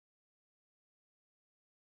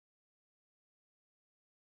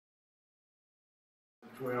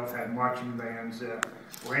12 had marching bands that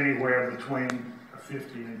were anywhere between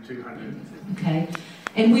 50 and 200. Okay,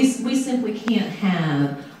 and we simply can't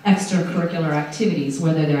have extracurricular activities,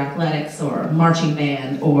 whether they're athletics or marching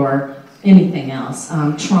band or anything else,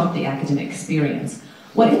 trump the academic experience.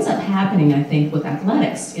 What ends up happening, I think, with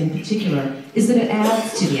athletics in particular, is that it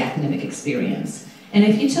adds to the academic experience. And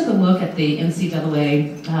if you took a look at the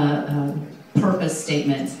NCAA purpose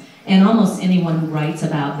statements, and almost anyone who writes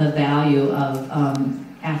about the value of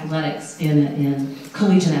athletics in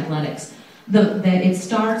collegiate athletics, that it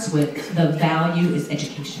starts with the value is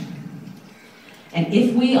education. And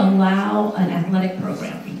if we allow an athletic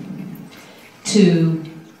program to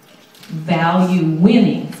value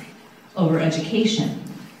winning over education,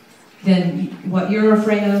 then what you're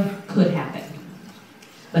afraid of could happen.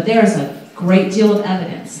 But there's a great deal of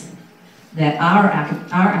evidence that our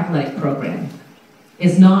athletic program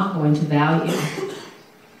is not going to value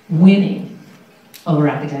winning over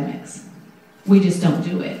academics. We just don't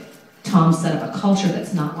do it. Tom set up a culture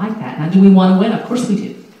that's not like that. Now, do we want to win? Of course we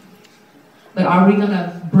do. But are we going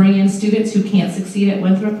to bring in students who can't succeed at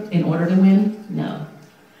Winthrop in order to win? No.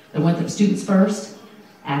 The Winthrop students first,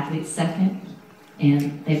 athletes second,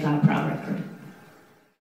 and they've got a proud record.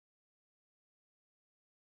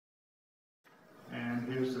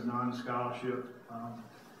 And here's the non-scholarship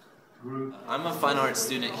group. I'm a fine arts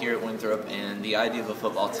student here at Winthrop, and the idea of a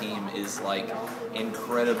football team is like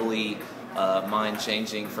incredibly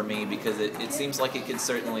mind-changing for me, because it seems like it could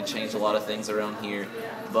certainly change a lot of things around here.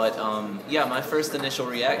 But yeah, my first initial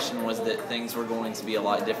reaction was that things were going to be a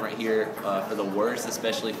lot different here for the worse,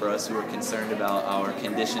 especially for us who are concerned about our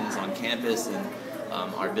conditions on campus, and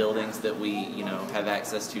our buildings that we have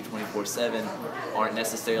access to 24/7 aren't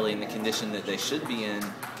necessarily in the condition that they should be in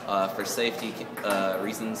for safety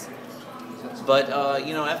reasons. But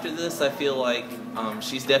after this, I feel like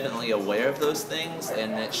she's definitely aware of those things,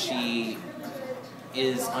 and that she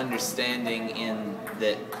is understanding in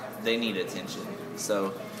that they need attention.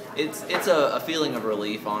 So it's a feeling of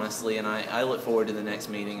relief, honestly, and I look forward to the next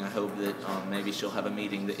meeting. I hope that maybe she'll have a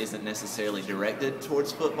meeting that isn't necessarily directed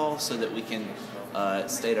towards football, so that we can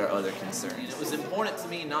state our other concerns. And it was important to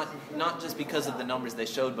me, not just because of the numbers they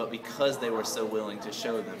showed, but because they were so willing to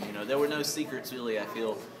show them. There were no secrets, really. I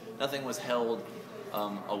feel nothing was held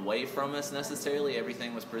away from us necessarily.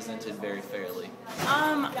 Everything was presented very fairly.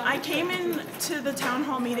 I came in to the town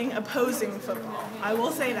hall meeting opposing football, I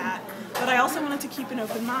will say that, but I also wanted to keep an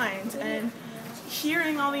open mind, and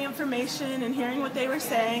hearing all the information and hearing what they were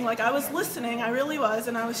saying, like, I was listening, I really was,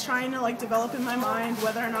 and I was trying to develop in my mind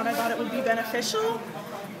whether or not I thought it would be beneficial.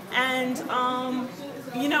 And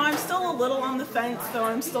I'm still a little on the fence, though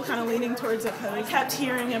I'm still kind of leaning towards it, because I kept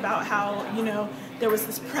hearing about how, there was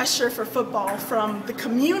this pressure for football from the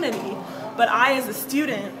community, but I, as a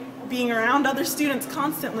student, being around other students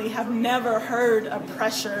constantly, have never heard a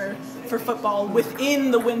pressure for football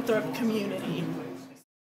within the Winthrop community.